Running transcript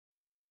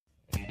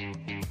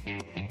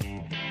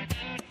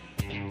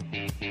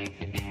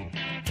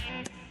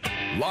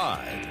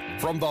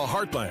Live from the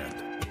heartland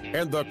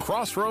and the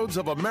crossroads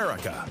of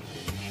America,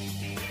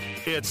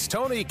 it's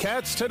Tony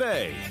Katz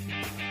Today.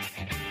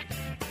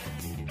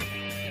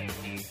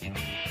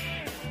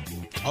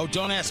 Oh,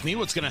 don't ask me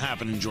what's going to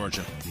happen in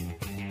Georgia.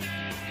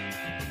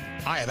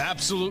 I have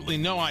absolutely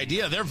no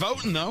idea. They're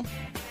voting, though.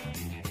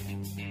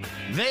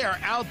 They are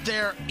out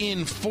there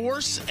in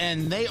force,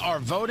 and they are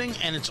voting,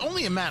 and it's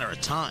only a matter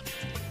of time.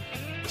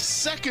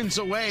 Seconds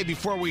away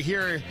before we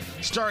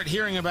start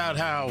hearing about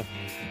how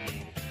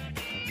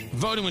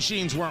voting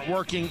machines weren't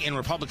working in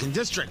Republican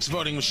districts,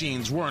 voting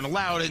machines weren't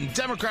allowed in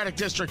Democratic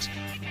districts.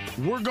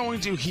 We're going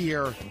to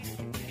hear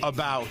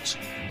about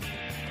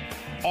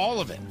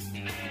all of it.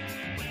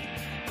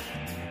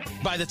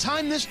 By the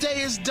time this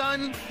day is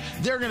done,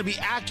 there are going to be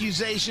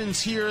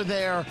accusations here,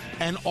 there,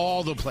 and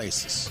all the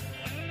places.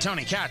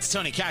 Tony Katz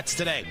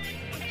Today.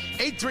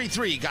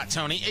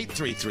 833-GOT-TONY,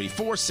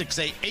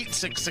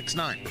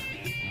 833-468-8669.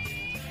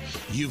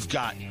 You've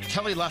got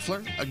Kelly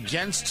Loeffler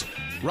against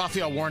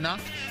Raphael Warnock.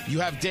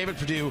 You have David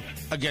Perdue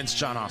against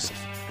Jon Ossoff.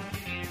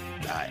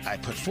 I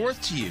put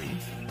forth to you,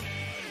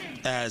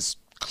 as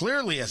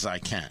clearly as I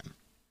can,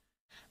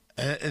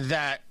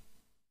 that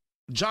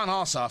Jon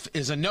Ossoff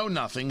is a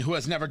know-nothing who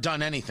has never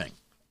done anything.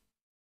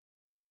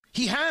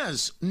 He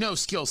has no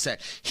skill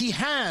set. He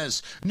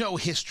has no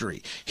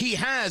history. He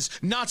has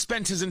not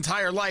spent his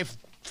entire life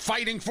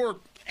fighting for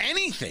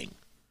anything.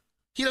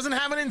 He doesn't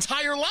have an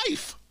entire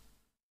life.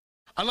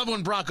 I love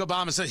when Barack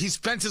Obama said he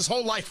spent his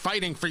whole life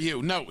fighting for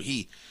you. No,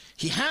 he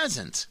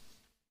hasn't.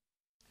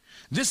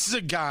 This is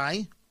a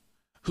guy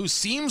who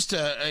seems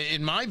to,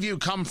 in my view,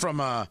 come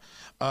from a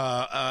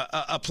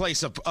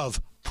place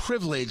of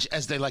privilege,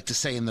 as they like to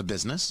say in the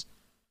business,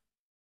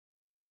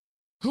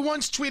 who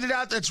once tweeted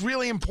out that's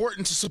really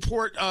important to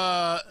support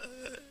the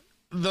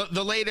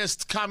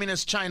latest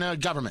communist China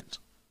government.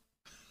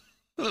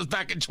 It was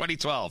back in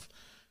 2012.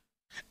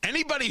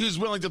 Anybody who's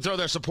willing to throw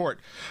their support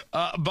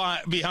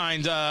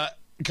behind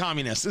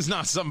communists is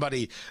not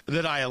somebody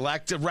that I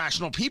elect.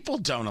 Rational people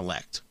don't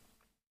elect.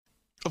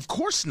 Of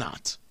course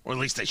not. Or at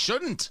least they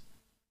shouldn't.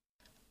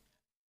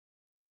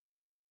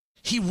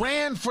 He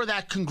ran for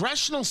that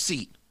congressional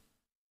seat.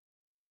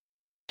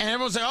 And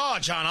everyone's like, oh,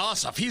 Jon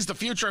Ossoff, he's the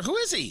future. Who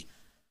is he?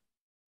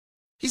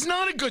 He's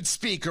not a good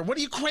speaker. What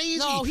are you, crazy?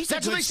 No, he's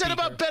That's a what good they said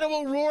speaker. about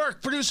Beto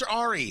O'Rourke, producer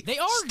Ari. They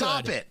are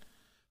Stop good. it.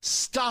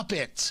 Stop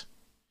it.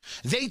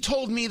 They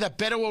told me that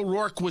Beto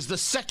O'Rourke was the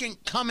second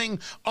coming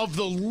of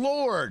the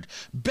Lord.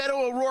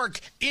 Beto O'Rourke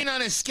in on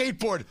his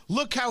skateboard.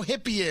 Look how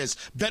hip he is.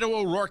 Beto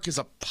O'Rourke is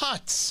a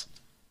putz.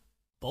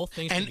 Both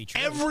things can be And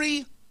true.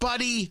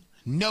 everybody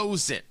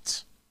knows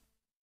it.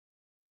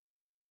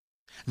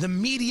 The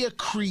media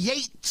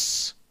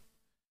creates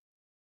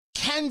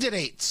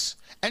candidates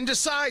and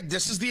decide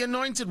this is the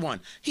anointed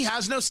one. He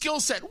has no skill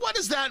set. What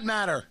does that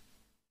matter?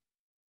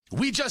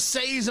 We just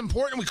say he's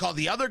important. We call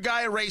the other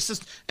guy a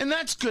racist, and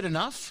that's good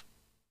enough.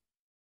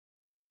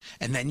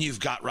 And then you've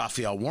got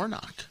Raphael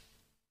Warnock.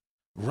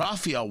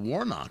 Raphael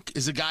Warnock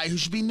is a guy who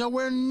should be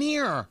nowhere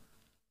near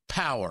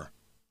power.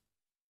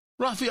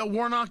 Raphael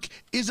Warnock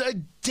is a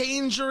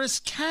dangerous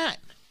cat.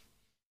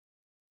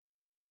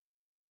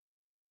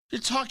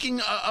 You're talking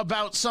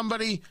about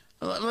somebody.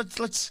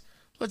 Let's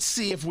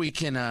see if we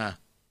can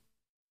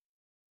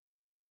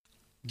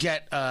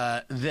get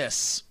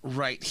this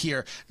right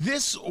here.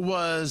 This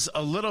was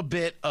a little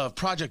bit of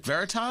Project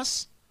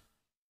Veritas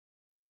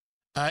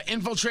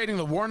infiltrating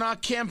the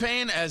Warnock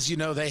campaign, as you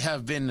know they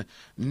have been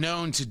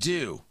known to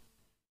do.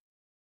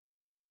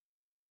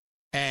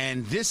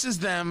 And this is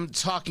them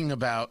talking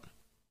about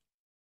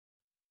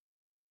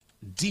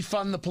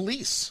defund the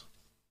police.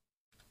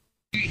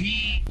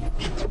 He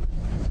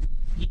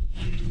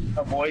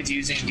avoids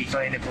using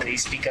defunding the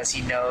police because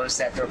he knows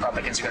that the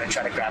Republicans are going to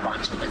try to grab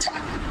onto an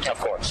attack. Of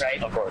course,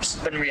 right? Of course.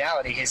 But in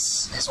reality,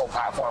 his whole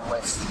platform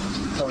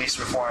with police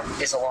reform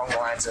is along the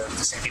lines of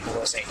the same people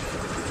who are saying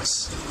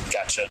this.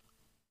 Gotcha.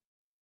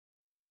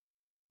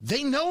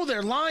 They know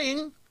they're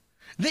lying.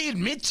 They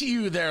admit to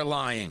you they're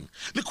lying.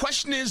 The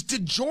question is,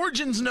 did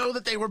Georgians know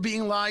that they were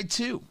being lied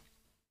to?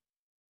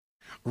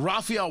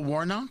 Raphael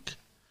Warnock,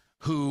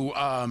 who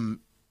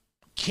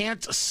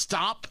can't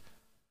stop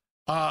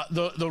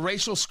the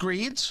racial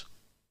screeds.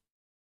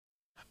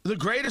 The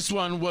greatest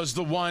one was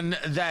the one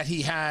that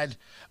he had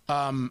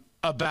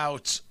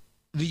about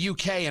the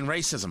UK and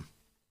racism.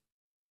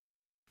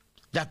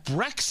 That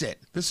Brexit,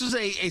 this was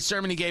a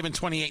sermon he gave in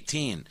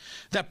 2018,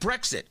 that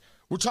Brexit,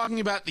 we're talking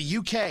about the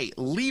UK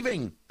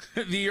leaving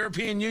the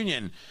European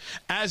Union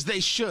as they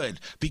should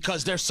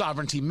because their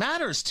sovereignty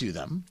matters to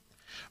them.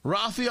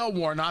 Raphael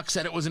Warnock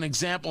said it was an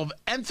example of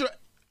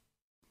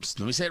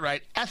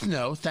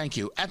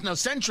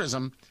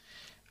ethnocentrism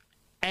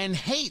and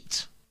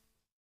hate.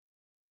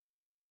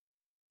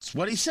 That's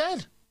what he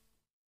said.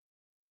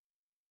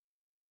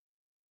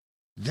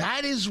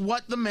 That is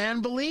what the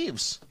man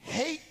believes.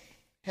 Hate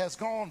has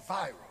gone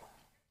viral.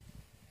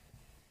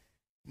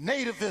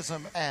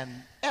 Nativism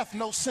and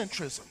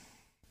ethnocentrism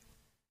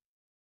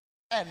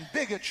and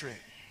bigotry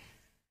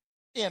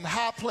in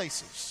high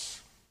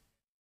places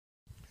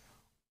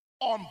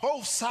on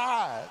both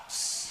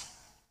sides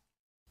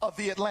of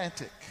the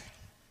Atlantic.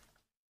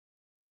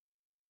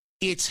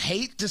 It's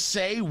hate to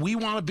say we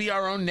want to be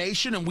our own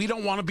nation and we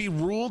don't want to be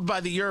ruled by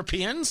the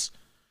Europeans,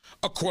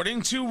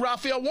 according to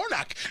Raphael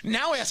Warnock.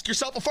 Now ask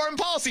yourself a foreign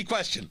policy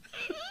question.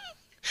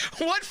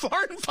 What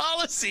foreign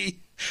policy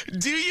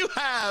do you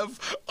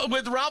have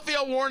with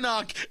Raphael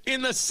Warnock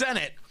in the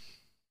Senate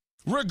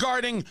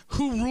regarding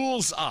who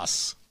rules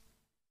us?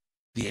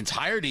 The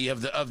entirety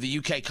of the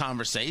UK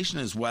conversation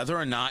is whether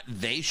or not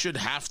they should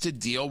have to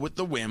deal with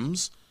the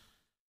whims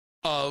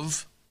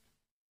of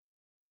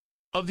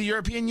the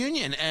European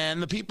Union.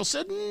 And the people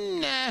said,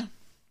 nah,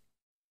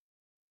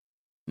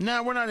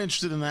 we're not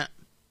interested in that.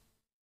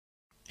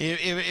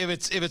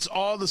 If it's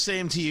all the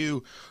same to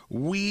you,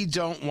 we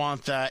don't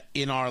want that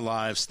in our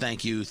lives.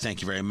 Thank you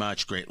very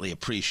much. Greatly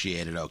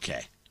appreciated.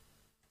 Okay.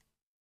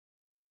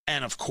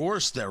 And of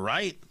course, they're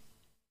right.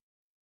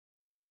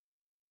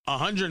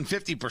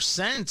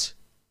 150%,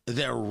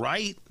 they're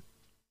right.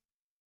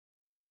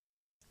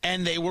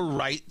 And they were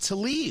right to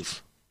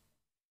leave.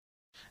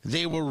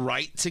 They were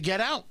right to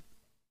get out.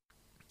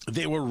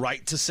 They were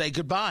right to say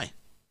goodbye.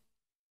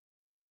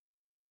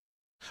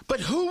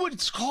 But who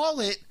would call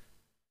it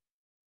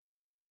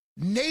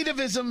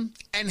nativism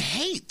and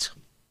hate?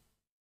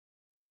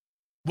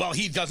 Well,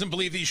 he doesn't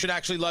believe that you should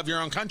actually love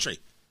your own country.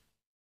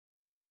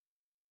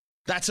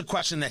 That's a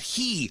question that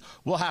he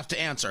will have to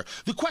answer.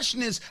 The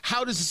question is,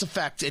 how does this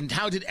affect, and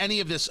how did any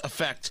of this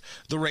affect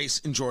the race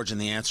in Georgia?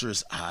 And the answer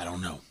is, I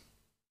don't know.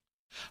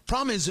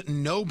 Problem is,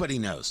 nobody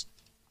knows.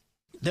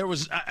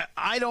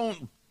 I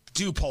don't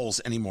do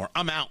polls anymore.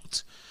 I'm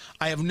out.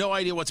 I have no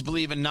idea what to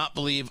believe and not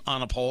believe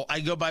on a poll. I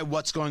go by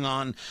what's going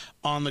on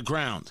the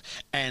ground.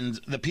 And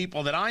the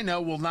people that I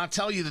know will not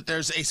tell you that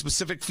there's a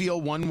specific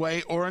feel one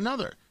way or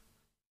another.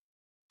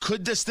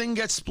 Could this thing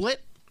get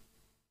split?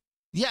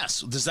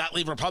 Yes. Does that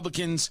leave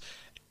Republicans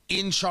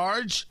in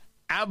charge?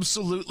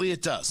 Absolutely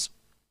it does.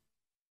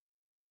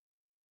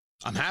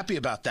 I'm happy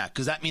about that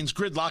because that means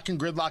gridlock, and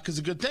gridlock is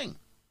a good thing.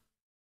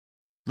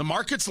 The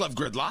markets love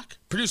gridlock.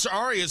 Producer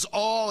Ari is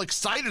all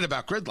excited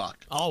about gridlock.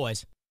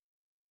 Always.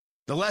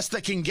 The less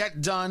that can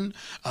get done,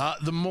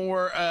 the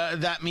more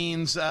that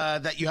means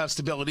that you have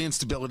stability, and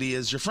stability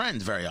is your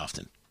friend very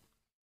often.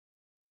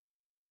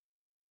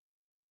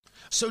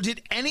 So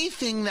did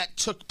anything that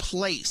took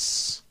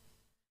place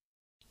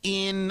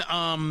in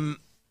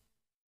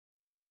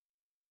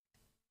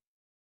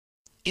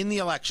the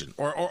election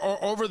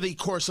or over the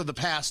course of the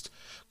past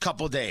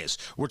couple of days,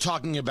 we're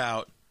talking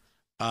about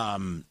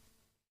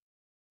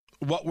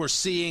what we're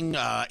seeing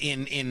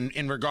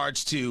in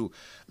regards to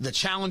the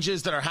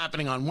challenges that are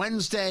happening on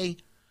Wednesday,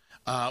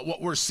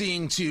 what we're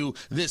seeing to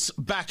this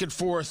back and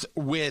forth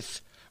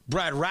with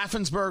Brad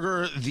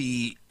Raffensperger,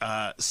 the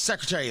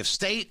Secretary of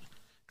State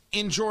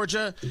in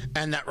Georgia,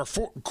 and that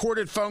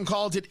recorded phone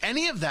call. Did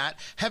any of that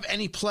have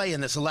any play in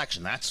this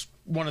election? That's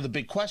one of the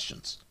big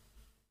questions.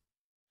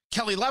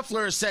 Kelly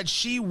Loeffler said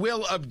she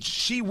will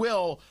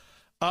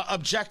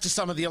object to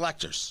some of the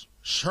electors.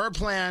 Her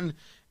plan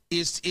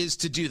is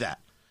to do that.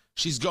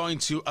 She's going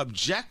to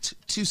object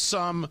to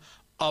some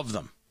of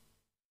them.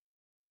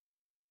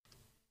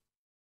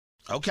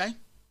 Okay.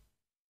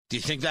 Do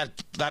you think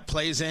that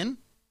plays in?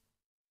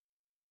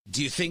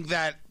 Do you think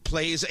that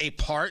plays a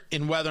part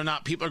in whether or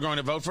not people are going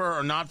to vote for her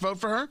or not vote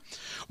for her?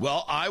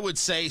 Well, I would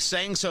say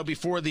saying so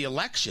before the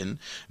election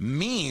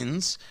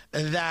means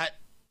that,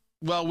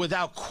 well,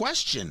 without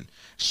question,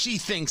 she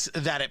thinks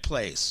that it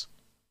plays.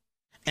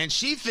 And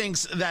she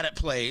thinks that it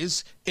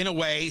plays in a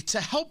way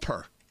to help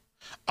her.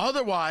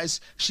 Otherwise,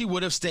 she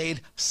would have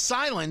stayed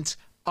silent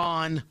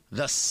on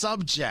the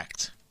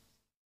subject.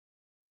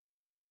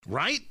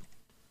 Right?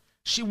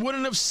 She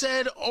wouldn't have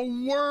said a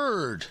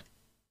word.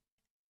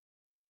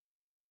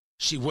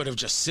 She would have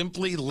just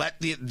simply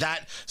let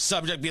that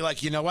subject be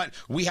like, you know what?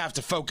 We have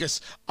to focus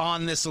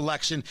on this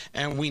election,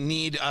 and we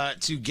need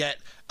to get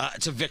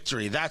to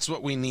victory. That's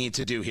what we need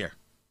to do here.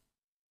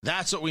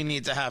 That's what we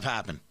need to have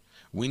happen.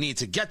 We need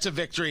to get to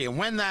victory, and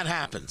when that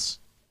happens,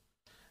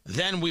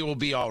 then we will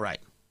be all right.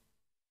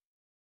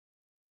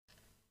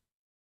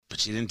 But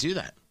she didn't do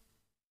that.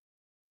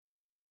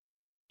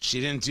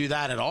 She didn't do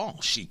that at all.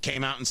 She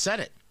came out and said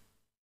it.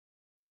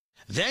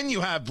 Then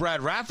you have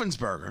Brad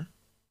Raffensperger,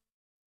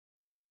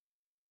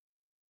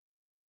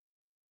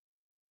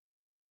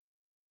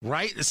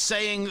 right,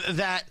 saying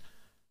that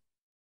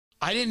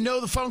I didn't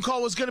know the phone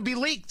call was going to be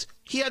leaked.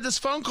 He had this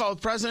phone call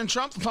with President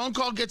Trump. The phone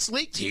call gets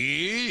leaked.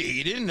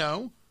 He didn't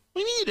know. What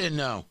do you mean he didn't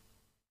know?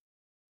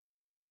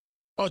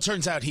 Oh, it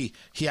turns out he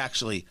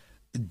actually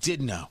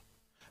did know.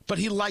 But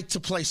he liked to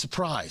play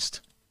surprised.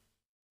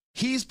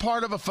 He's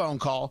part of a phone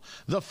call.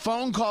 The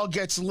phone call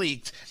gets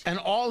leaked, and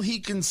all he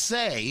can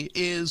say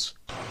is,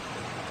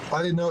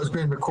 I didn't know it was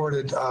being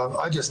recorded.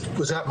 I just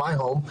was at my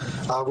home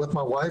with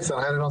my wife,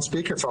 and I had it on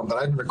speakerphone, but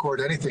I didn't record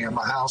anything at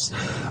my house.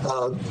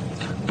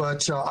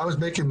 but I was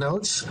making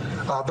notes.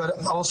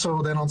 But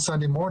also then on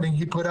Sunday morning,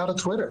 he put out a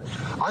Twitter.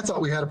 I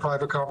thought we had a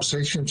private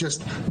conversation,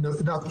 just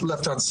not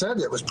left unsaid.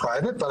 It was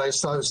private, but I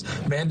saw it was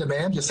man to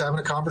man, just having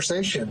a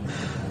conversation,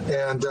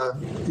 and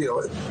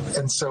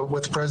and so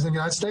with the President of the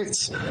United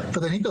States.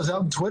 But then he goes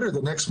out on Twitter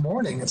the next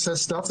morning and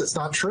says stuff that's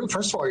not true.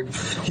 First of all,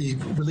 he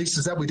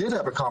releases that we did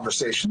have a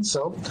conversation,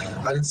 so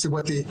I didn't see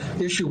what the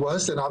issue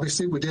was. Then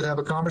obviously we did have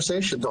a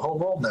conversation. The whole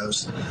world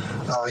knows.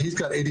 He's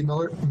got 80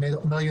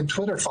 million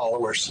Twitter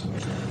followers.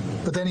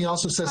 But then he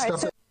also says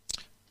stuff.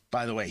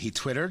 By the way, he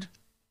Twittered?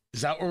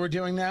 Is that what we're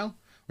doing now?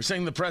 We're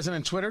saying the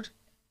president Twittered?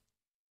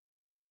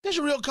 There's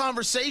a real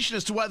conversation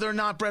as to whether or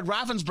not Brad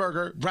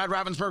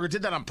Raffensperger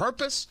did that on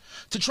purpose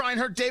to try and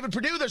hurt David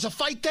Perdue. There's a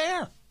fight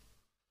there.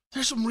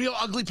 There's some real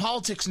ugly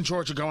politics in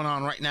Georgia going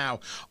on right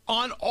now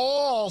on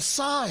all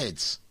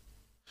sides.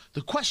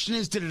 The question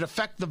is, did it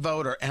affect the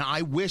voter? And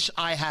I wish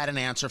I had an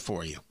answer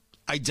for you.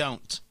 I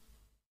don't.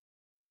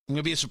 I'm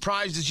going to be as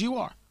surprised as you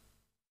are.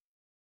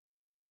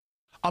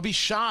 I'll be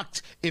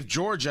shocked if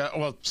Georgia,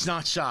 well, it's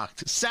not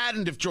shocked,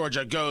 saddened if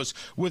Georgia goes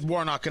with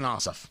Warnock and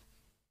Ossoff.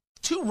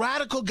 Two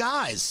radical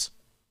guys.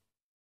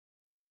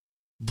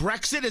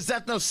 Brexit is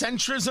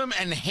ethnocentrism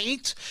and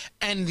hate,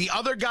 and the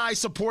other guy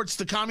supports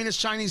the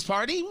Communist Chinese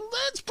Party?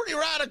 That's pretty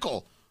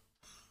radical.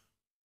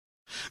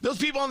 Those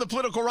people on the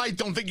political right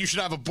don't think you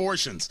should have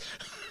abortions,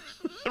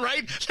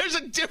 right? There's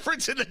a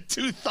difference in the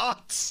two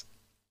thoughts.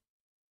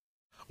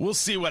 We'll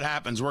see what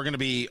happens. We're going to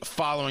be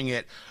following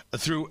it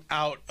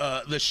throughout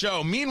the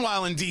show.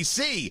 Meanwhile, in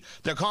D.C.,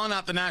 they're calling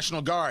out the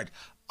National Guard.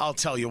 I'll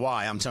tell you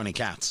why. I'm Tony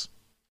Katz.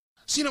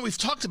 So, we've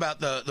talked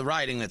about the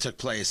rioting that took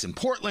place in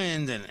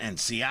Portland and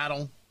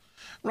Seattle.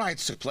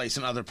 Riots took place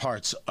in other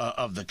parts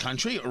of the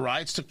country.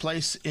 Riots took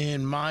place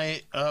in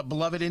my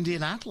beloved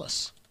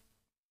Indianapolis.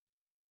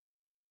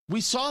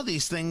 We saw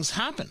these things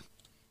happen.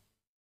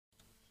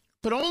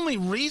 But only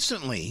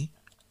recently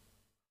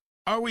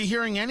are we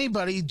hearing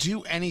anybody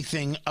do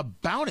anything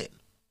about it.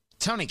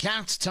 Tony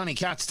Katz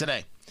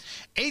today.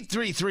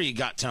 833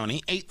 got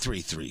Tony,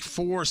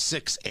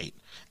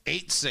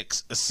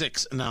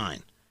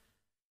 833-468-8669.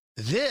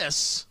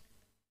 This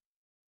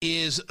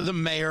is the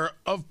mayor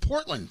of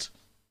Portland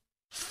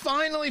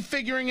finally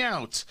figuring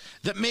out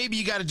that maybe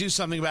you got to do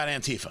something about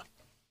Antifa.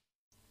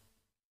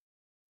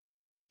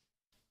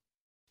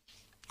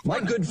 My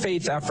good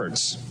faith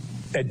efforts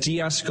at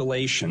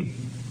de-escalation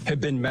have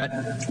been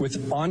met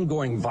with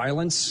ongoing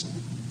violence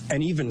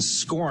and even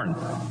scorn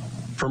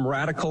from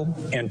radical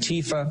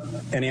Antifa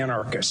and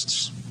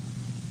anarchists.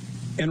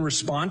 In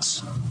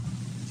response,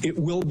 it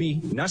will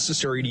be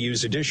necessary to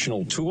use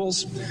additional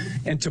tools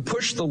and to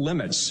push the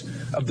limits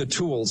of the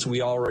tools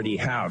we already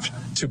have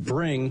to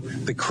bring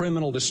the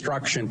criminal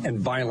destruction and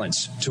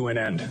violence to an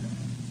end.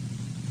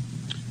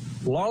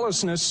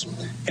 Lawlessness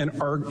and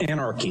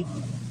anarchy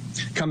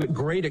come at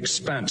great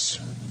expense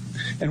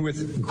and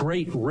with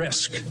great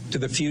risk to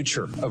the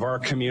future of our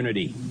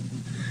community.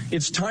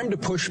 It's time to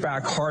push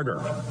back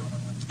harder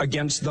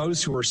against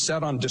those who are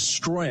set on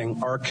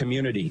destroying our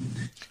community.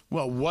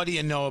 Well, what do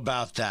you know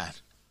about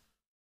that?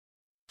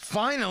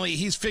 Finally,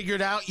 he's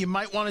figured out you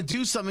might want to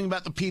do something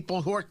about the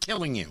people who are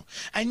killing you.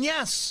 And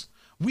yes,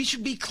 we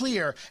should be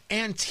clear,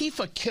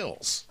 Antifa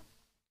kills.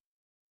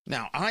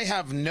 Now, I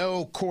have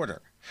no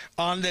quarter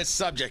on this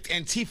subject.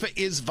 Antifa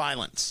is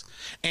violence.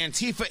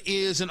 Antifa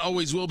is and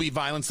always will be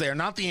violence. They are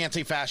not the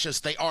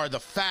anti-fascists. They are the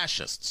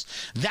fascists.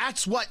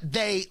 That's what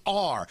they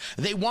are.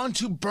 They want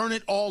to burn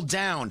it all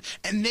down,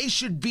 and they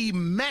should be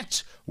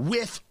met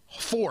with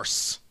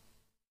force.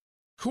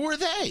 Who are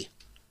they?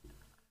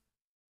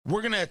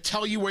 We're going to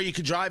tell you where you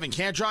can drive and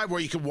can't drive,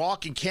 where you can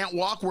walk and can't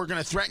walk. We're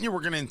going to threaten you.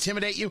 We're going to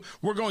intimidate you.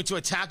 We're going to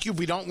attack you if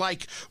we don't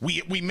like,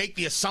 we make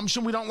the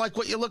assumption we don't like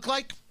what you look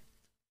like.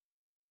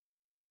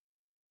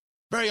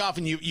 Very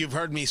often you've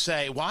heard me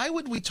say, why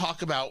would we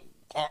talk about,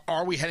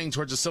 are we heading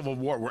towards a civil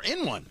war? We're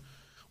in one.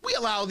 We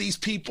allow these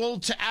people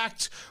to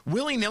act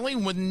willy-nilly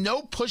with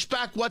no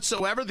pushback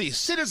whatsoever. The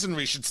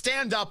citizenry should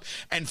stand up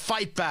and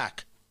fight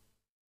back.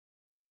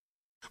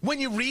 When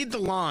you read the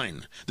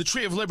line, the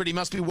tree of liberty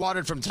must be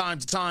watered from time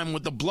to time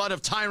with the blood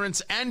of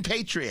tyrants and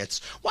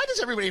patriots. Why does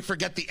everybody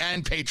forget the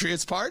 "and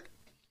patriots" part?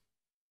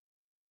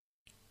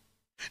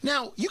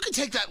 Now, you can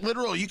take that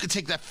literal, you can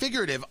take that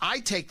figurative. I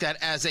take that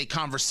as a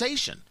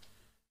conversation.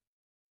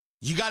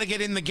 You got to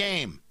get in the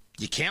game.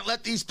 You can't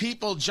let these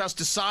people just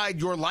decide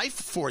your life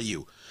for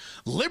you.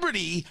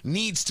 Liberty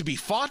needs to be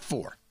fought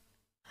for,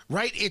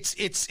 right? It's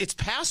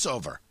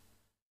Passover.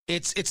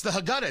 It's the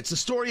Haggadah. It's the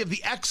story of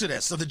the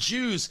Exodus of the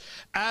Jews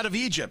out of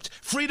Egypt.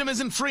 Freedom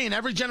isn't free. In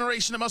every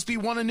generation, it must be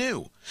won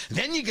anew.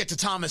 Then you get to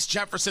Thomas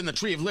Jefferson. The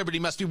tree of liberty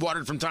must be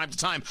watered from time to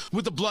time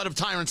with the blood of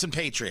tyrants and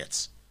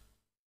patriots.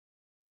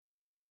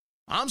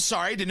 I'm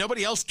sorry. Did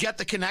nobody else get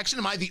the connection?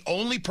 Am I the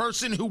only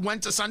person who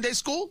went to Sunday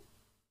school?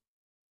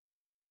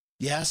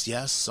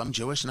 Yes, I'm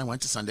Jewish and I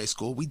went to Sunday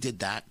school. We did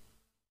that.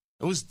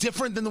 It was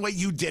different than the way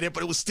you did it,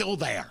 but it was still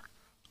there.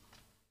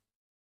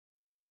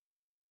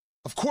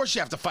 Of course you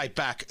have to fight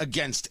back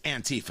against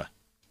Antifa.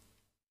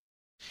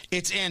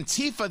 It's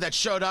Antifa that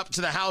showed up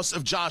to the house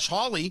of Josh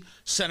Hawley,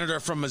 senator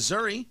from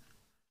Missouri,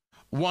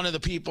 one of the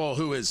people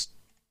who is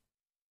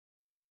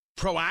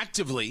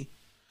proactively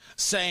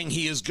saying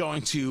he is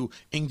going to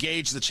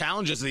engage the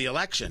challenges of the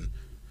election,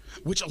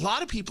 which a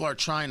lot of people are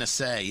trying to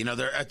say,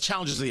 they're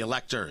challenges of the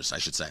electors, I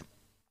should say.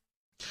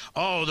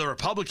 Oh, the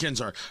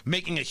Republicans are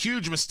making a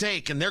huge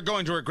mistake and they're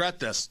going to regret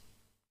this.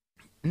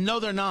 No,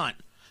 they're not.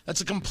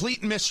 That's a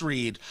complete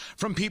misread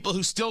from people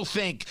who still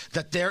think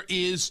that there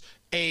is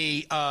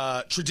a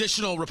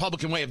traditional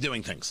Republican way of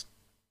doing things.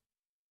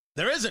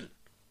 There isn't.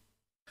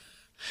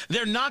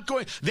 They're not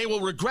going. They will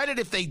regret it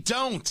if they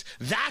don't.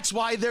 That's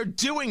why they're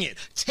doing it.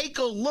 Take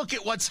a look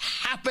at what's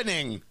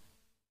happening.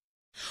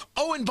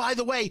 Oh, and by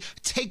the way,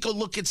 take a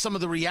look at some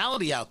of the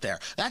reality out there.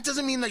 That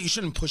doesn't mean that you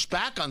shouldn't push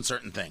back on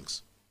certain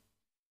things.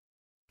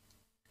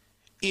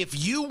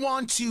 If you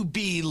want to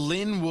be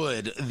Lin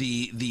Wood,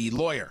 the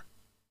lawyer,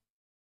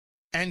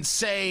 and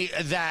say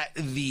that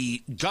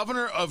the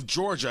governor of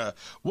Georgia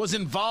was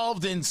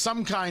involved in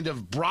some kind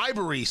of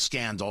bribery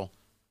scandal,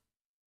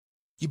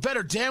 you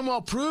better damn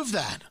well prove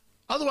that.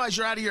 Otherwise,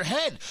 you're out of your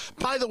head.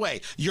 By the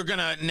way, you're going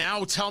to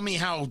now tell me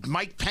how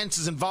Mike Pence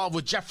is involved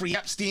with Jeffrey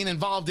Epstein,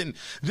 involved in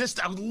this.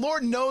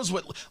 Lord knows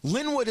what.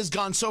 Lin Wood has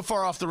gone so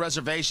far off the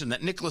reservation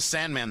that Nicholas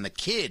Sandmann, the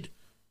kid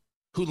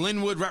who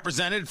Lin Wood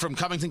represented from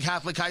Covington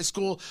Catholic High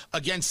School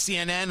against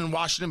CNN and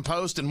Washington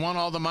Post and won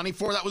all the money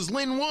for, that was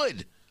Lin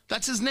Wood.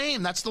 That's his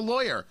name. That's the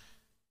lawyer.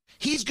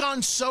 He's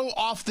gone so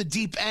off the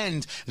deep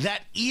end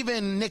that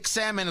even Nick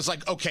Sandmann is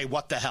like, okay,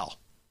 what the hell?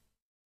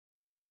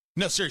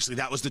 No, seriously,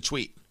 that was the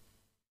tweet.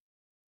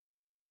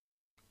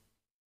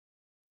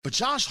 But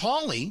Josh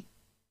Hawley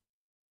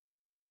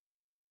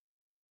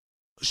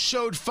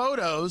showed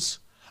photos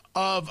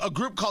of a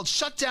group called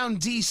Shutdown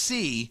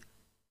DC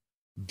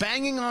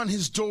banging on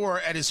his door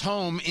at his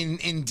home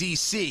in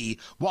D.C.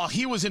 while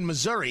he was in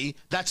Missouri.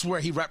 That's where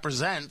he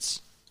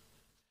represents.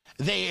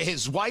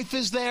 His wife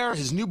is there,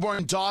 his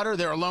newborn daughter.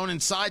 They're alone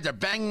inside. They're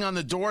banging on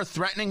the door,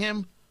 threatening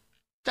him.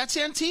 That's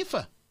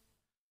Antifa.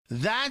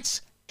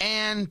 That's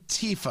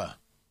Antifa.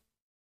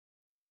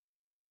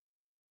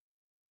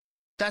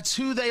 That's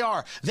who they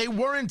are. They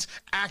weren't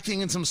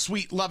acting in some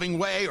sweet, loving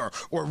way or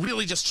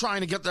really just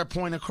trying to get their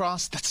point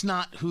across. That's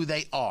not who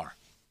they are.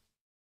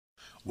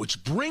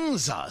 Which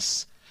brings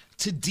us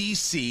to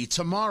D.C.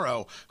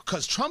 tomorrow,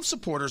 because Trump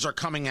supporters are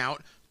coming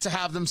out to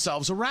have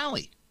themselves a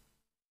rally.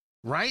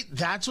 Right?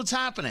 That's what's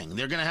happening.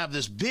 They're going to have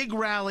this big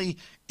rally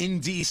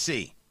in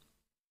D.C.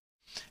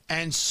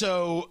 And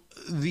so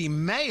the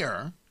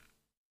Mayor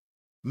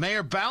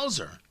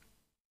Bowser,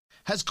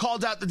 has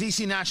called out the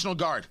D.C. National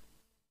Guard.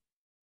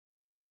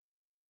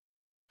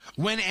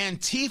 When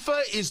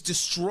Antifa is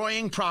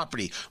destroying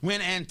property,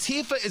 when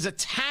Antifa is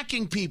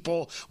attacking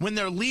people when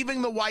they're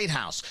leaving the White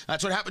House,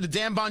 that's what happened to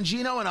Dan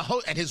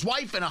Bongino and his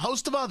wife and a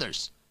host of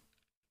others.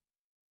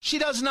 She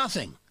does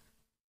nothing.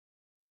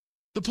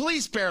 The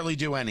police barely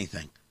do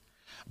anything.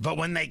 But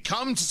when they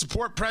come to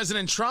support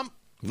President Trump,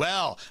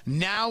 well,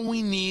 now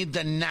we need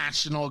the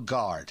National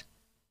Guard.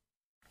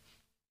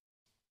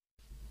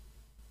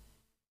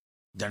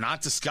 They're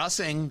not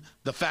discussing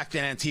the fact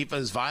that Antifa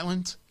is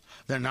violent.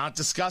 They're not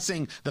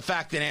discussing the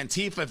fact that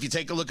Antifa, if you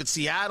take a look at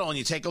Seattle and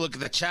you take a look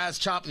at the Chaz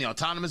Chop and the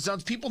autonomous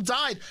zones, people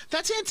died.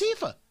 That's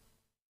Antifa.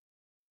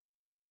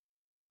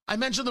 I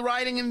mentioned the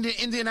rioting in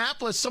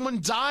Indianapolis.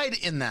 Someone died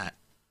in that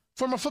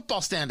from a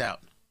football standout.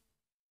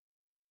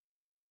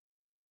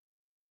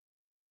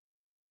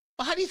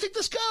 Well, how do you think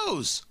this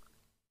goes?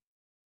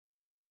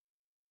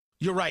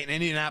 You're right. In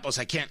Indianapolis,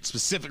 I can't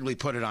specifically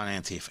put it on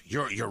Antifa.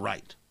 You're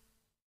right.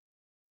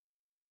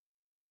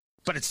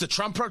 But it's the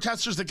Trump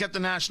protesters that get the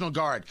National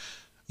Guard.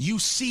 You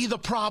see the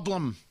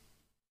problem.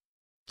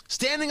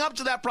 Standing up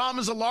to that problem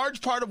is a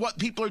large part of what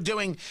people are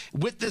doing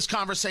with this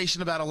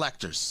conversation about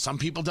electors. Some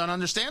people don't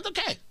understand.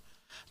 Okay.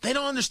 They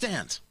don't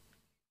understand.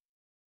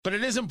 But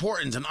it is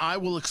important, and I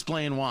will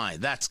explain why.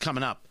 That's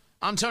coming up.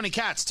 I'm Tony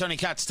Katz. Tony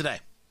Katz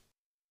Today.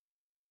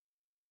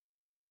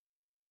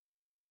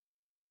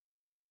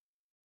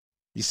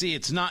 You see,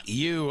 it's not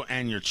you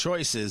and your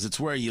choices. It's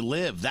where you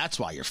live. That's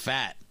why you're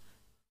fat.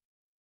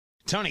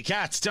 Tony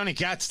Katz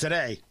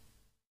Today.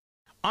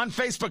 On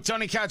Facebook,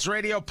 Tony Katz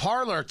Radio,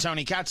 Parlor,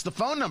 Tony Katz. The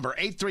phone number,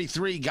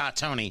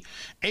 833-GOT-TONY,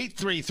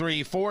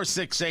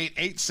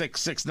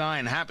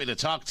 833-468-8669. Happy to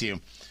talk to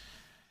you.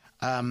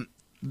 I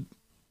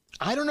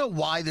don't know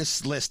why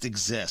this list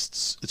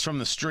exists. It's from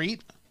the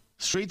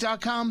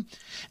street.com,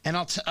 and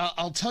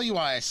I'll tell you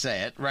why I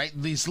say it, right?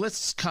 These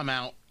lists come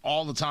out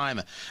all the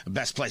time.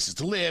 Best places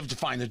to live, to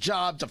find a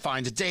job, to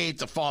find a date,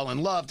 to fall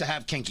in love, to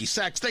have kinky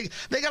sex. They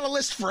got a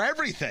list for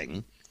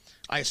everything.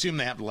 I assume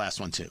they have the last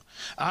one, too.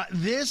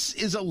 This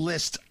is a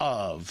list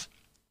of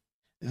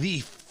the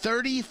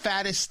 30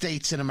 fattest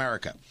states in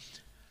America.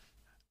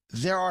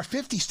 There are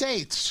 50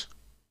 states.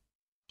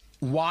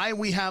 Why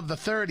we have the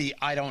 30,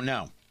 I don't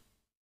know.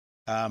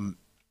 Are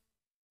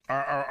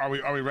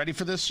we ready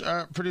for this,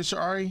 producer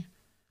Ari?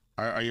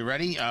 Are you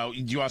ready? Do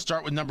you want to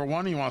start with number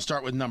 1 or you want to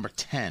start with number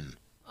 10?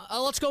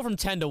 Let's go from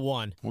 10 to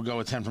 1. We'll go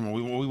with 10 from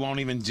 1. We won't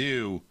even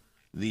do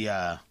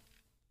the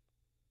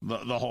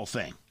the whole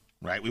thing,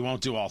 right? We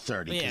won't do all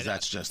 30 because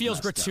that's just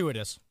feels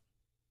gratuitous.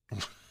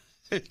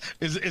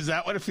 Is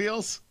that what it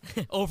feels?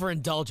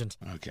 Overindulgent.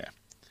 Okay.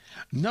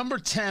 Number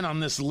 10 on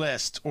this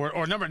list,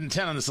 or number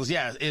 10 on this list,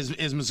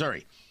 is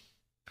Missouri.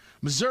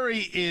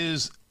 Missouri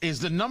is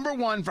the number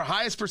one for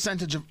highest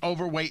percentage of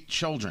overweight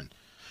children.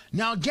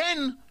 Now,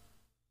 again,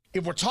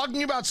 if we're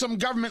talking about some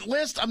government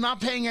list, I'm not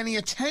paying any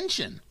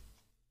attention.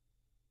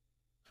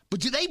 But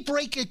do they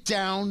break it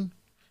down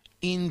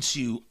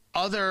into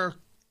other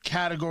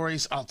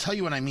categories? I'll tell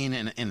you what I mean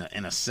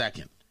in a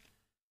second,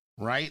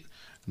 right?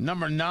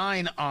 Number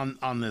 9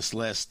 on this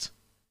list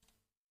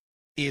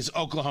is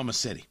Oklahoma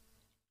City.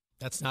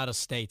 That's not a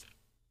state.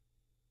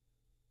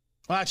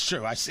 Well, that's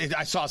true. I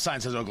saw a sign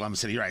that says Oklahoma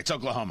City. You're right. It's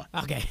Oklahoma.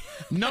 Okay.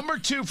 Number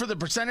 2 for the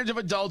percentage of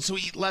adults who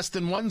eat less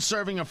than one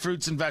serving of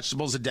fruits and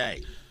vegetables a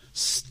day.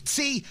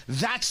 See,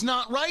 that's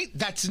not right.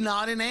 That's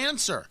not an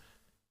answer.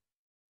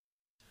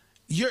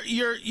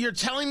 You're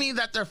telling me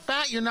that they're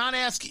fat. You're not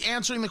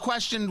answering the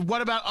question,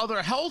 what about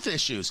other health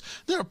issues?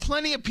 There are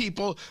plenty of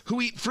people who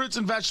eat fruits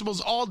and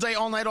vegetables all day,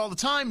 all night, all the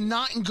time,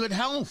 not in good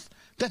health.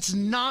 That's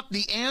not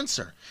the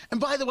answer. And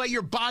by the way,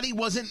 your body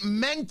wasn't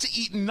meant to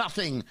eat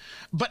nothing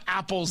but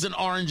apples and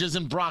oranges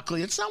and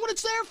broccoli. It's not what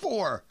it's there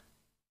for.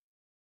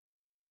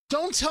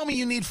 Don't tell me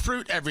you need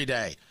fruit every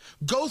day.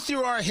 Go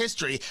through our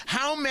history.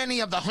 How many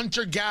of the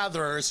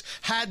hunter-gatherers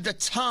had the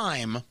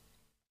time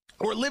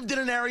or lived in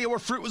an area where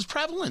fruit was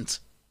prevalent?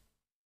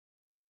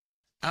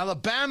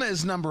 Alabama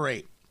is number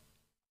 8.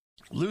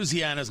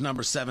 Louisiana is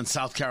number 7.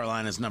 South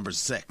Carolina is number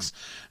 6.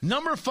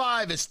 Number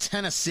 5 is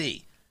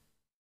Tennessee.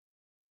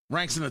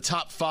 Ranks in the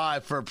top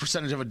 5 for a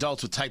percentage of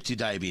adults with type 2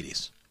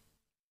 diabetes.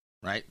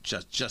 Right?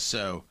 Just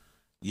so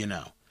you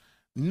know.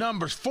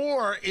 Number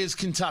 4 is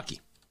Kentucky.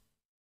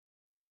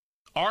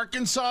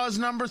 Arkansas is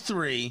number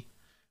 3.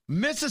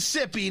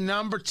 Mississippi,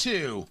 number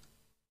 2.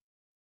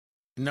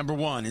 And number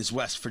 1 is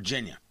West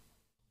Virginia.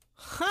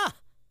 Huh.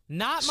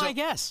 Not my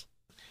guess.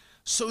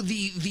 So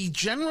the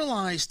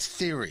generalized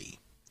theory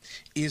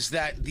is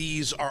that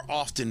these are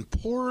often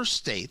poorer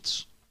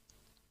states,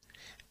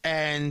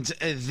 and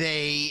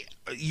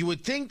you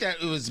would think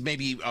that it was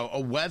maybe a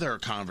weather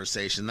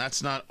conversation.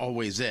 That's not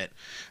always it.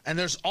 And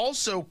there's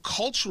also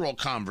cultural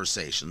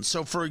conversations.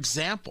 So, for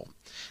example,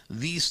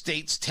 these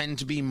states tend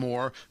to be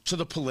more to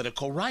the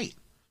political right.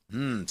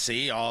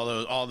 See,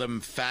 all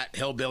them fat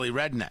hillbilly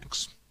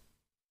rednecks.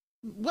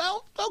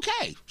 Well,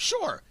 okay,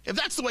 sure, if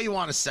that's the way you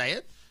want to say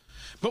it.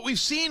 But we've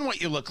seen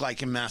what you look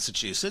like in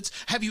Massachusetts.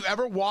 Have you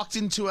ever walked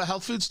into a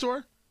health food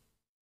store?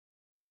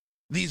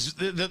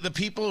 The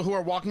people who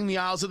are walking the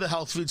aisles of the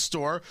health food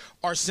store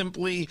are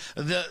simply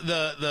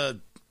the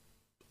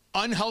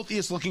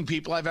unhealthiest looking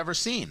people I've ever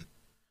seen.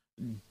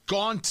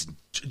 Gaunt,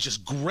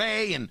 just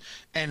gray,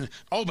 and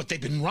but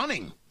they've been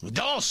running.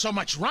 Oh, so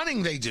much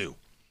running they do.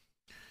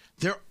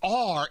 There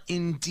are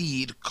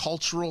indeed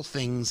cultural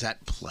things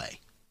at play.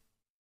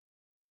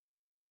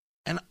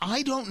 And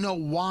I don't know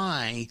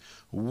why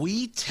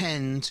we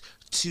tend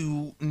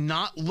to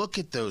not look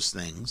at those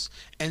things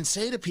and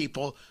say to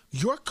people,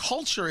 your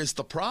culture is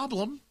the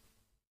problem.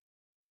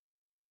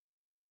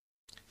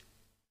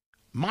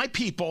 My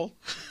people,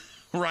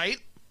 right?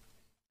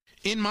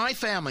 In my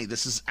family,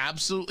 this is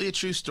absolutely a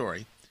true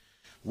story.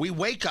 We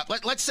wake up,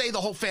 let's say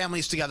the whole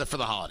family's together for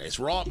the holidays.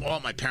 We're all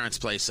at my parents'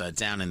 place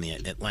down in the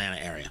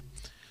Atlanta area.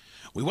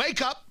 We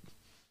wake up.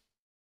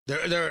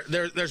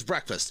 There's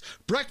breakfast.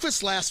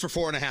 Breakfast lasts for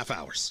 4.5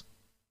 hours.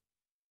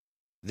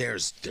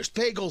 There's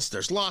bagels,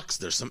 there's lox,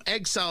 there's some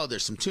egg salad,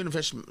 there's some tuna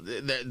fish,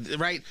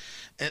 right?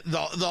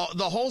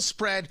 The whole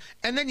spread,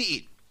 and then you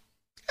eat.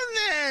 And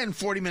then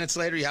 40 minutes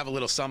later, you have a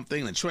little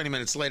something. Then 20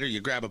 minutes later, you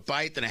grab a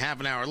bite. Then a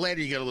half an hour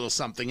later, you get a little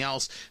something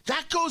else.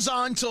 That goes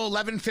on till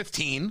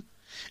 11:15.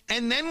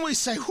 And then we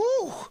say,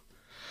 whew,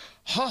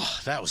 oh,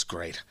 that was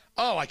great.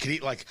 Oh, I could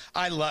eat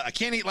I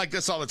can't eat like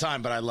this all the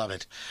time, but I love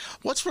it.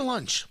 What's for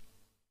lunch?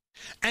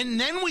 And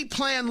then we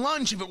plan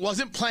lunch if it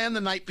wasn't planned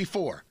the night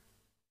before.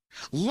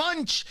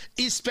 Lunch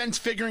is spent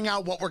figuring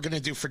out what we're going to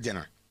do for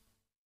dinner.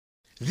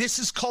 This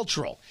is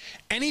cultural.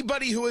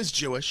 Anybody who is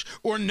Jewish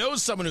or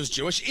knows someone who's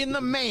Jewish in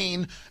the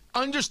main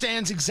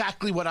understands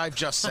exactly what I've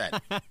just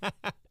said.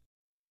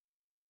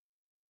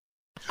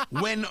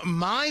 When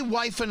my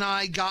wife and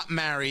I got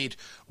married,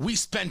 we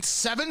spent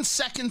 7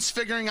 seconds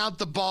figuring out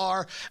the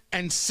bar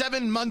and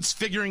 7 months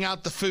figuring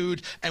out the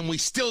food, and we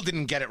still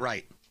didn't get it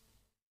right.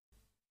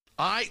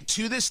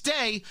 To this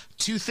day,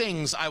 2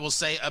 things I will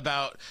say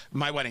about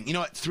my wedding. You know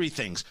what? 3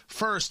 things.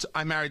 First,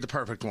 I married the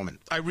perfect woman.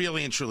 I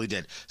really and truly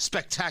did.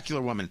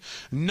 Spectacular woman.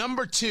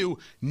 Number 2,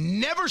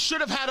 never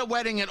should have had a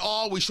wedding at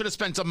all. We should have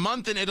spent a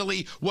month in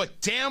Italy.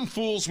 What damn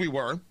fools we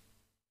were.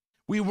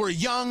 We were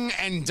young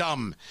and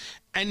dumb.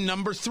 And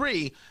number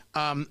 3,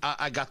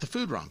 I got the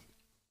food wrong.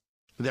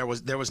 There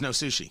was no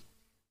sushi.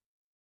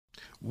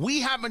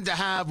 We happened to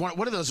have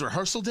what are those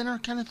rehearsal dinner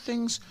kind of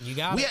things? You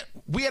got it.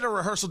 We had a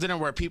rehearsal dinner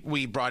where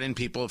we brought in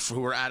people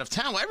who were out of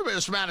town. Well, everybody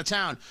was from out of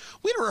town.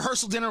 We had a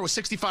rehearsal dinner with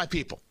 65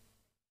 people.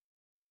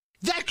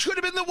 That could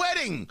have been the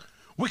wedding.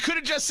 We could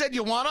have just said,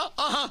 you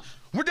wanna?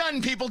 We're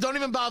done, people. Don't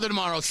even bother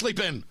tomorrow. Sleep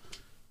in.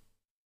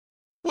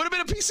 Would have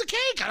been a piece of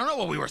cake. I don't know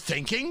what we were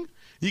thinking.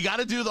 You got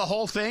to do the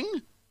whole thing?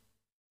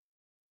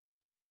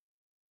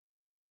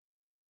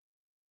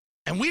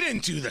 And we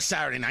didn't do the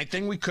Saturday night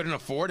thing. We couldn't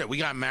afford it. We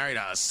got married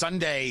on a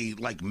Sunday,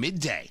 like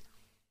midday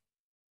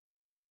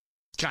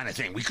kind of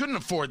thing. We couldn't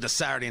afford the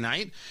Saturday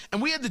night.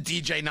 And we had the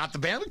DJ, not the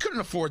band. We couldn't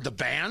afford the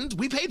band.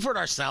 We paid for it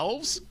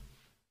ourselves.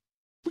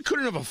 We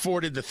couldn't have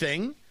afforded the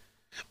thing.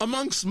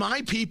 Amongst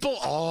my people,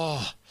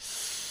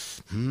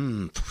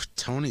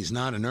 Tony's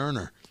not an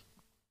earner.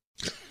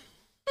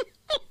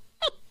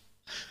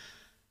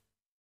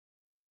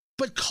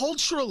 But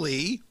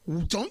culturally,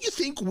 don't you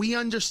think we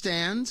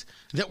understand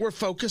that we're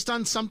focused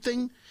on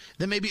something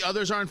that maybe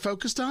others aren't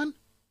focused on?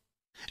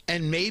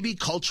 And maybe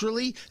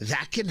culturally,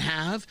 that can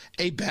have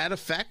a bad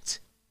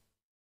effect?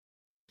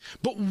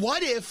 But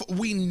what if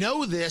we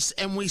know this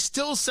and we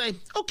still say,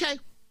 okay.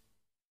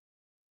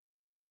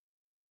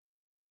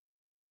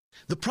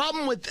 The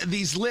problem with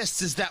these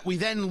lists is that we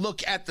then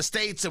look at the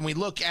states and we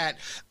look at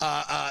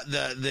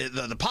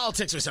the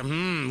politics and we say,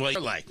 well,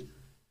 you're like.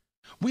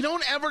 We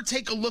don't ever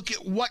take a look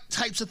at what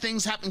types of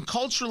things happen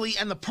culturally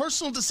and the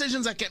personal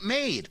decisions that get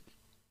made.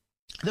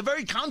 The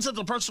very concept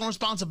of personal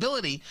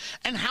responsibility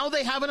and how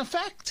they have an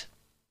effect.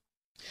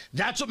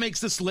 That's what makes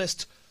this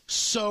list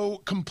so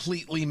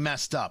completely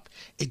messed up.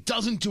 It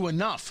doesn't do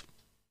enough.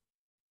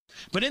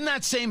 But in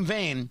that same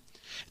vein,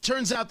 it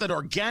turns out that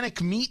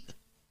organic meat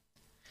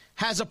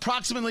has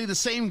approximately the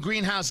same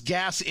greenhouse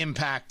gas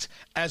impact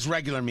as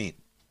regular meat.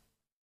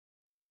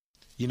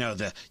 You know,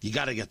 you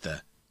got to get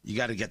the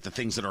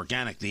things that are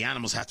organic. The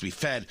animals have to be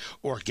fed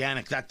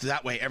organic.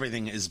 That way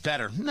everything is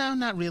better. No,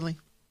 not really.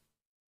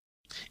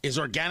 Is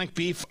organic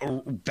beef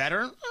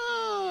better?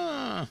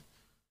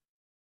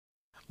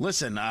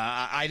 Listen,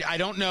 I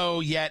don't know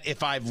yet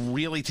if I've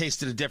really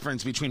tasted a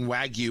difference between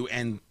Wagyu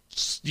and,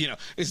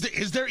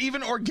 is there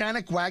even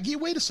organic Wagyu?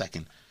 Wait a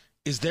second.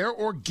 Is there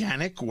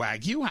organic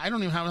Wagyu? I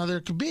don't know how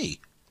there could be.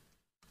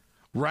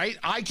 Right?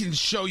 I can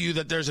show you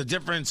that there's a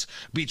difference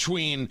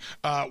between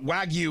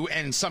Wagyu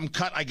and some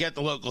cut I get at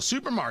the local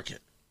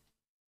supermarket.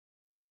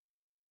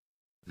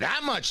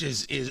 That much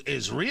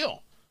is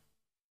real.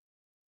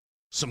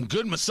 Some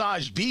good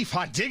massaged beef,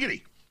 hot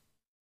diggity.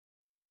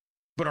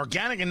 But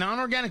organic and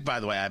non-organic, by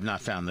the way, I have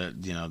not found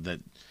that,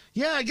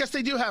 yeah, I guess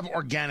they do have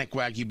organic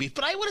Wagyu beef,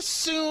 but I would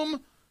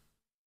assume,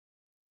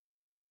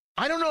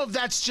 I don't know if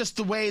that's just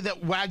the way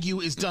that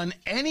Wagyu is done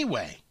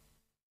anyway.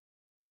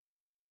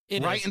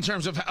 Right, in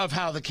terms of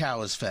how the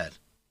cow is fed.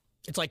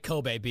 It's like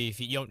Kobe beef.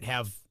 You don't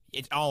have,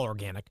 it's all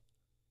organic.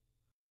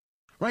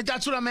 Right,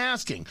 that's what I'm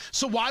asking.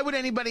 So why would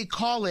anybody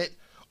call it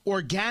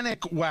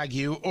organic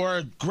Wagyu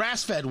or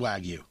grass-fed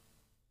Wagyu?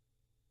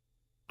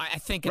 I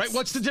think it's... Right,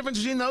 what's the difference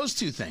between those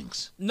two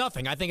things?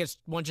 Nothing. I think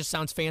one just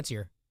sounds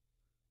fancier.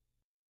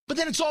 But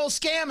then it's all a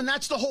scam, and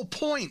that's the whole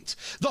point.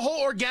 The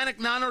whole organic,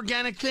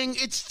 non-organic thing,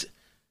 it's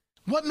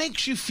what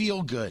makes you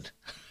feel good.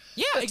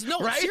 Yeah, no,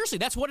 right? Seriously,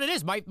 that's what it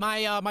is.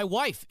 My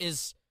wife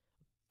is,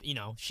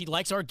 she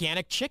likes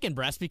organic chicken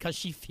breast because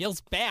she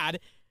feels bad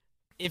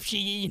if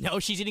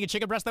she's eating a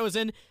chicken breast that was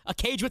in a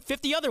cage with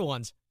 50 other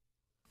ones.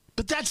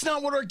 But that's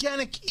not what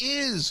organic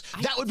is.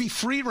 That would be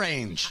free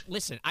range.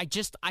 Listen, I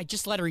just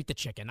let her eat the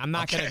chicken. I'm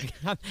not going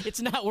to, it's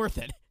not worth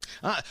it.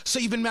 So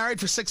you've been married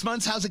for 6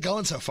 months? How's it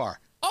going so far?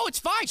 Oh, it's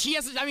fine.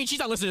 She's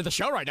not listening to the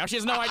show right now. She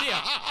has no idea.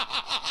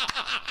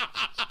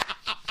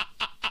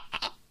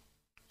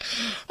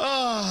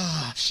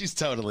 Oh, she's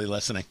totally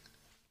listening.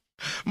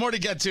 More to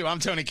get to. I'm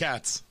Tony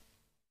Katz.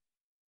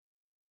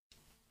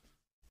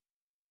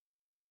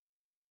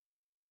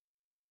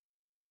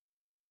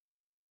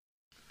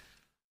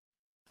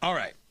 All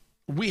right.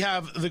 We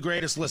have the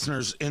greatest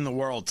listeners in the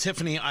world.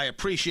 Tiffany, I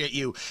appreciate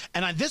you.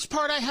 And this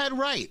part I had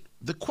right.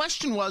 The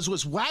question was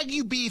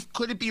Wagyu beef,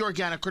 could it be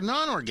organic or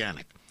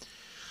non-organic?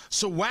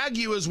 So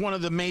Wagyu is one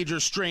of the major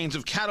strains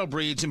of cattle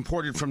breeds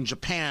imported from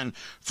Japan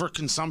for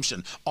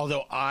consumption.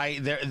 Although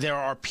there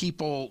are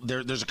people,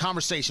 there's a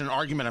conversation, an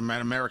argument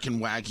about American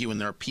Wagyu, and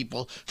there are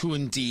people who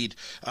indeed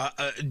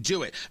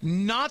do it.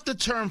 Not the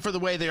term for the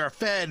way they are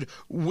fed,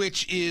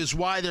 which is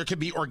why there could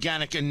be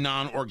organic and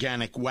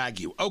non-organic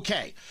Wagyu.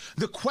 Okay,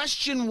 the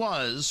question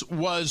was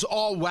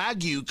all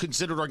Wagyu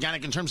considered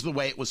organic in terms of the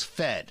way it was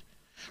fed?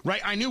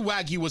 Right? I knew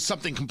Wagyu was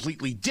something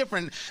completely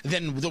different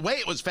than the way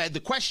it was fed. The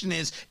question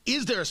is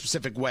there a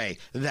specific way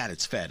that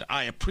it's fed?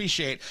 I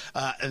appreciate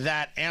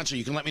that answer.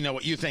 You can let me know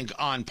what you think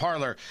on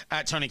Parler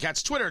at Tony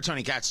Katz, Twitter,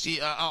 Tony Katz.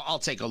 I'll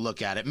take a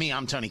look at it.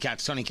 I'm Tony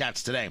Katz, Tony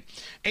Katz today.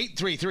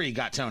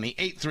 833-GOT-TONY,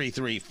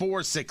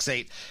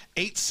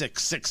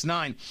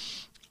 833-468-8669.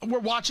 We're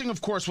watching, of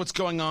course, what's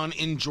going on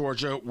in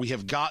Georgia. We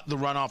have got the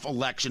runoff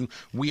election.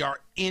 We are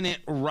in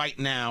it right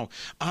now.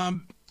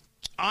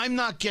 I'm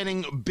not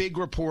getting big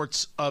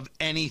reports of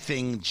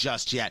anything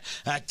just yet.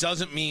 That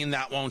doesn't mean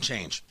that won't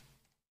change.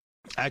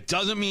 That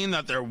doesn't mean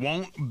that there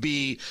won't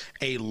be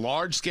a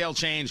large-scale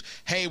change.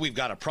 Hey, we've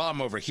got a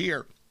problem over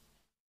here.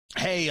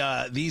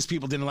 hey, these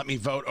people didn't let me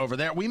vote over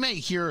there. We may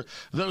hear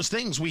those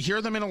things. We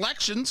hear them in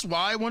elections.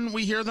 Why wouldn't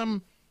we hear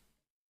them?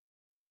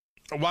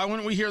 Why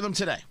wouldn't we hear them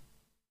today?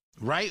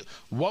 Right?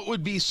 What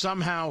would be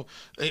somehow,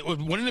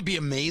 wouldn't it be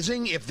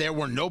amazing if there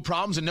were no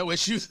problems and no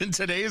issues in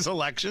today's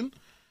election?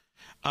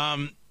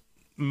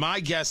 My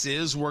guess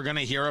is we're going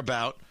to hear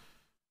about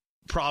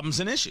problems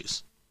and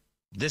issues.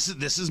 This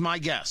is my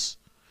guess.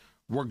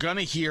 We're going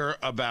to hear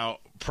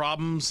about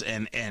problems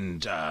and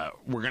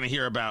we're going to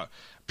hear about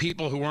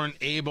people who weren't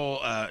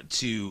able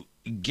to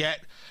get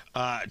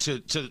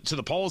to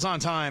the polls on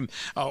time,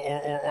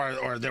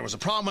 or there was a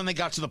problem when they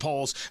got to the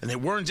polls and they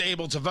weren't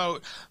able to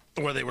vote,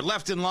 or they were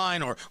left in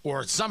line,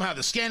 or somehow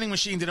the scanning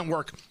machine didn't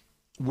work.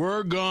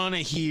 We're going to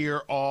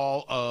hear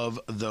all of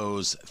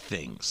those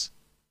things.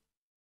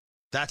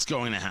 That's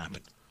going to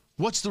happen.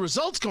 What's the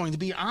results going to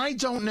be? I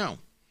don't know.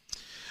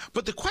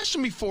 But the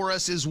question before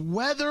us is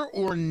whether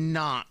or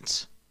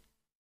not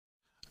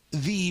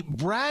the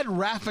Brad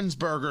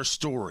Raffensperger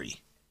story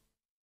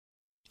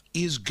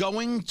is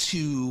going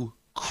to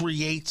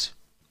create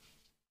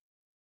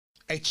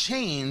a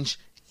change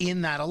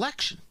in that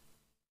election.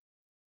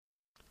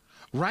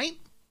 Right?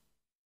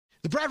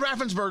 The Brad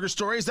Raffensperger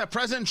story is that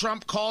President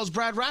Trump calls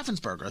Brad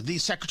Raffensperger, the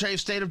Secretary of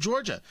State of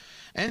Georgia,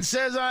 and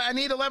says, I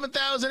need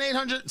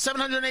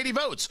 780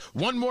 votes.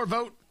 One more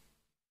vote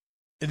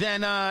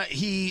than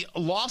he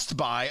lost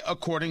by,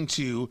 according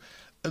to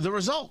the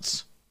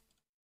results.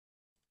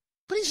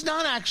 But he's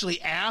not actually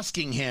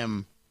asking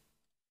him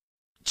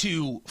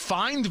to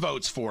find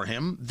votes for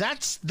him.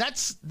 That's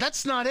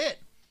not it.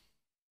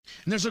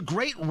 And there's a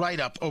great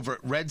write-up over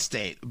at Red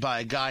State by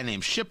a guy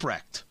named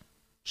Shipwrecked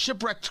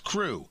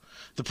Crew.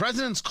 The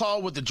president's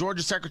call with the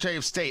Georgia Secretary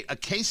of State, a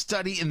case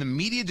study in the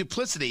media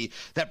duplicity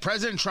that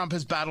President Trump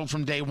has battled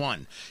from day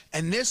one.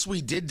 And this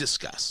we did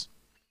discuss.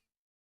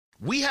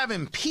 We have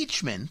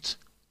impeachment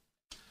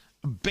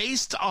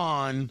based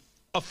on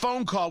a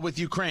phone call with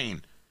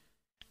Ukraine.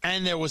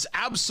 And there was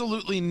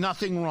absolutely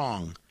nothing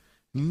wrong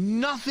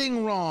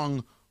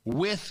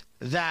with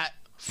that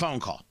phone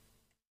call.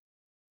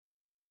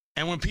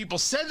 And when people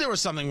said there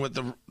was something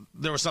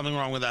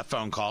wrong with that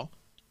phone call,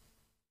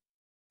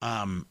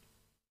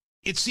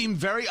 it seemed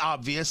very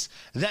obvious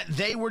that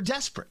they were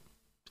desperate.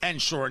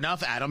 And sure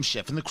enough, Adam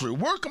Schiff and the crew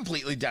were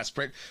completely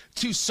desperate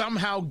to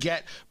somehow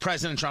get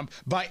President Trump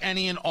by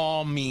any and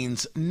all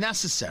means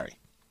necessary.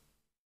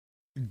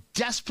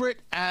 Desperate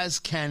as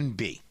can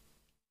be.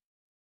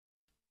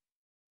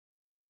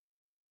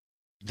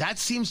 That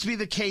seems to be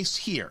the case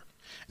here.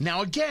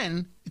 Now,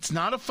 again, it's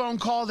not a phone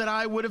call that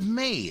I would have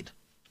made.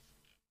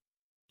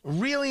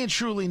 Really and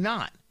truly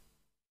not.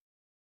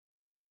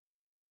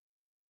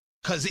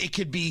 Because it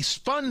could be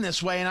spun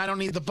this way and I don't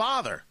need to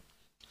bother.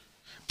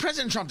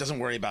 President Trump doesn't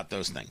worry about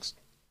those things.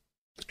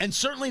 And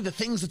certainly the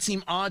things that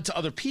seem odd to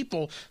other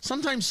people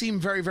sometimes seem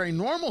very, very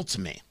normal to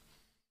me.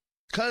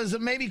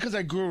 Maybe because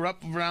I grew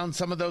up around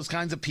some of those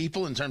kinds of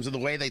people in terms of the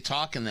way they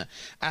talk and the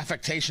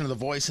affectation of the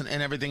voice and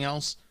everything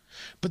else.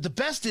 But the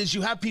best is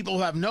you have people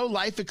who have no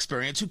life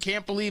experience who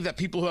can't believe that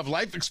people who have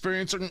life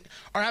experience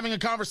are having a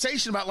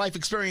conversation about life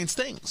experience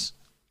things.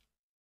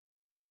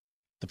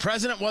 The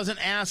president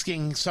wasn't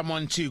asking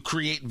someone to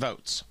create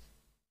votes.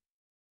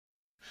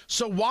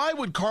 So why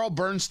would Carl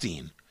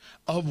Bernstein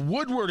of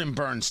Woodward and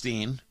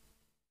Bernstein,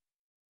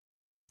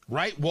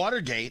 right,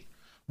 Watergate,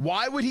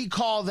 why would he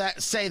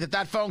say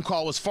that phone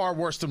call was far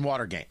worse than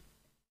Watergate?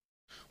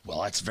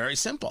 Well, it's very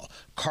simple.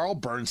 Carl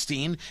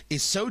Bernstein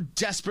is so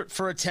desperate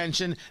for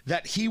attention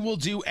that he will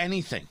do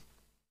anything.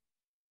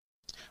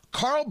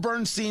 Carl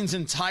Bernstein's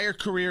entire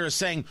career is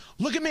saying,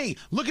 look at me,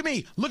 look at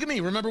me, look at me.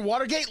 Remember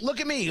Watergate?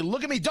 Look at me,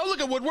 look at me. Don't look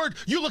at Woodward.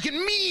 You look at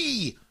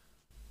me.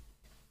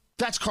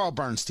 That's Carl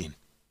Bernstein.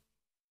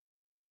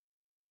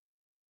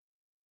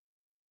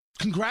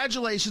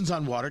 Congratulations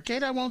on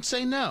Watergate. I won't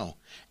say no.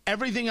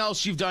 Everything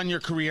else you've done in your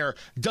career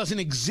doesn't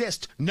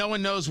exist. No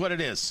one knows what it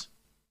is.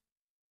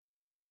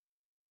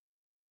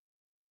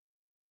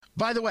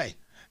 By the way,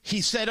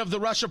 he said of the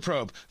Russia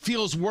probe,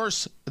 feels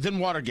worse than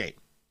Watergate.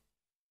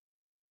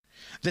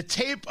 The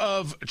tape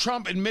of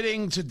Trump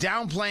admitting to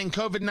downplaying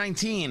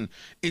COVID-19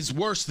 is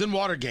worse than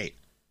Watergate.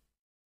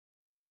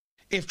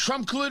 If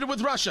Trump colluded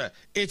with Russia,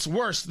 it's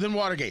worse than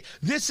Watergate.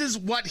 This is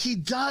what he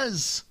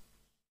does.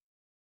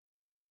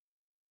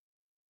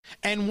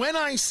 And when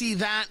I see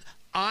that,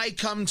 I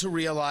come to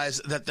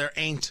realize that there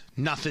ain't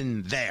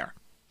nothing there.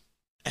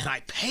 And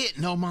I pay it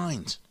no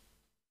mind.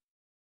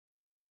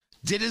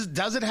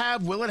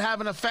 Will it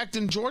have an effect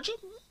in Georgia?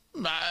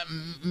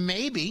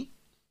 Maybe.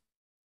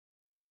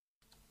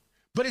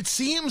 But it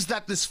seems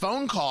that this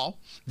phone call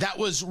that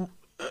was,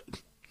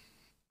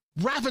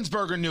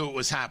 Raffensperger knew it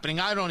was happening.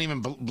 I don't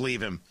even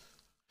believe him.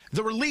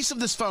 The release of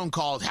this phone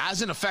call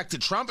hasn't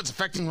affected Trump. It's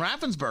affecting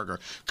Raffensperger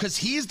because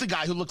he's the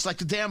guy who looks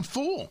like a damn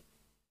fool.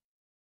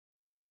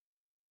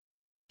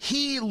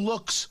 He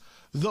looks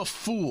the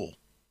fool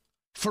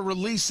for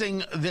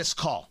releasing this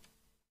call.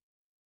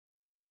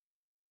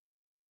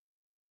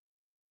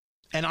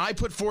 And I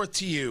put forth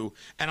to you,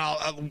 and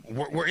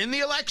we're in the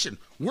election.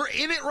 We're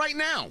in it right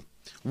now.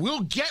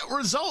 We'll get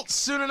results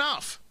soon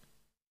enough.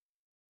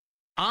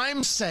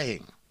 I'm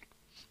saying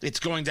it's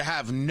going to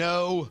have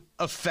no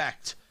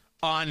effect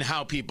on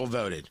how people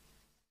voted.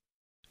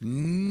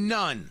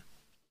 None.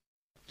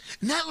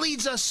 And that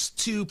leads us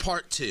to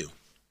part two.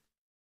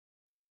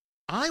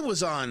 I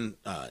was on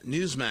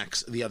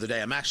Newsmax the other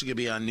day. I'm actually going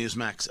to be on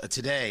Newsmax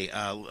today,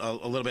 a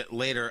little bit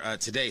later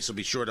today, so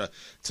be sure to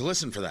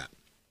listen for that.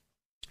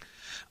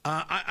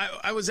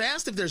 I was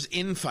asked if there's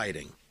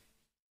infighting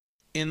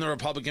in the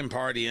Republican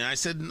Party, and I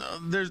said,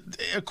 no,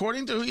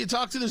 according to who you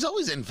talk to, there's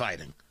always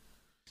infighting.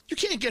 You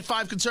can't get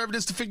 5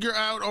 conservatives to figure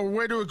out or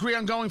where to agree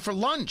on going for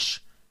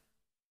lunch.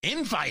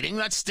 Infighting,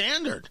 that's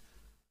standard.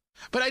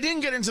 But I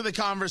didn't get into the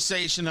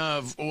conversation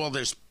of, well,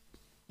 there's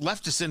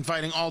leftists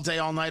infighting all day,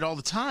 all night, all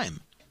the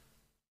time.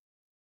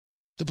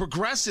 The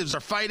progressives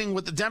are fighting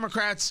with the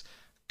Democrats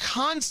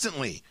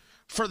constantly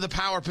for the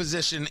power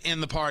position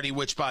in the party,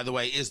 which, by the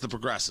way, is the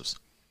progressives.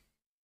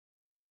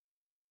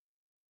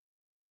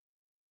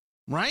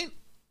 Right?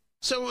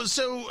 So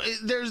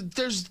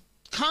there's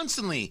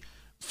constantly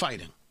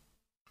fighting.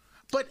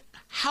 But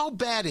how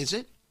bad is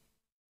it?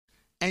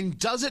 And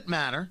does it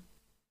matter?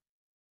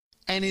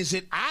 And is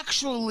it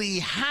actually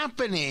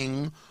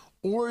happening,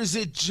 or is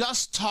it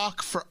just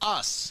talk for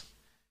us?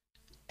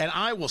 And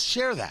I will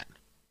share that.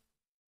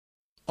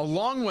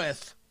 Along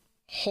with,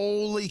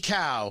 holy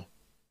cow,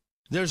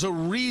 there's a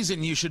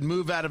reason you should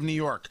move out of New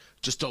York.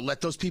 Just don't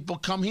let those people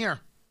come here.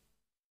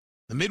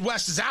 The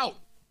Midwest is out.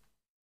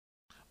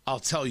 I'll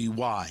tell you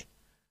why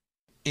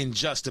in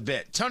just a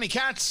bit. Tony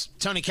Katz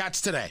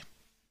Today.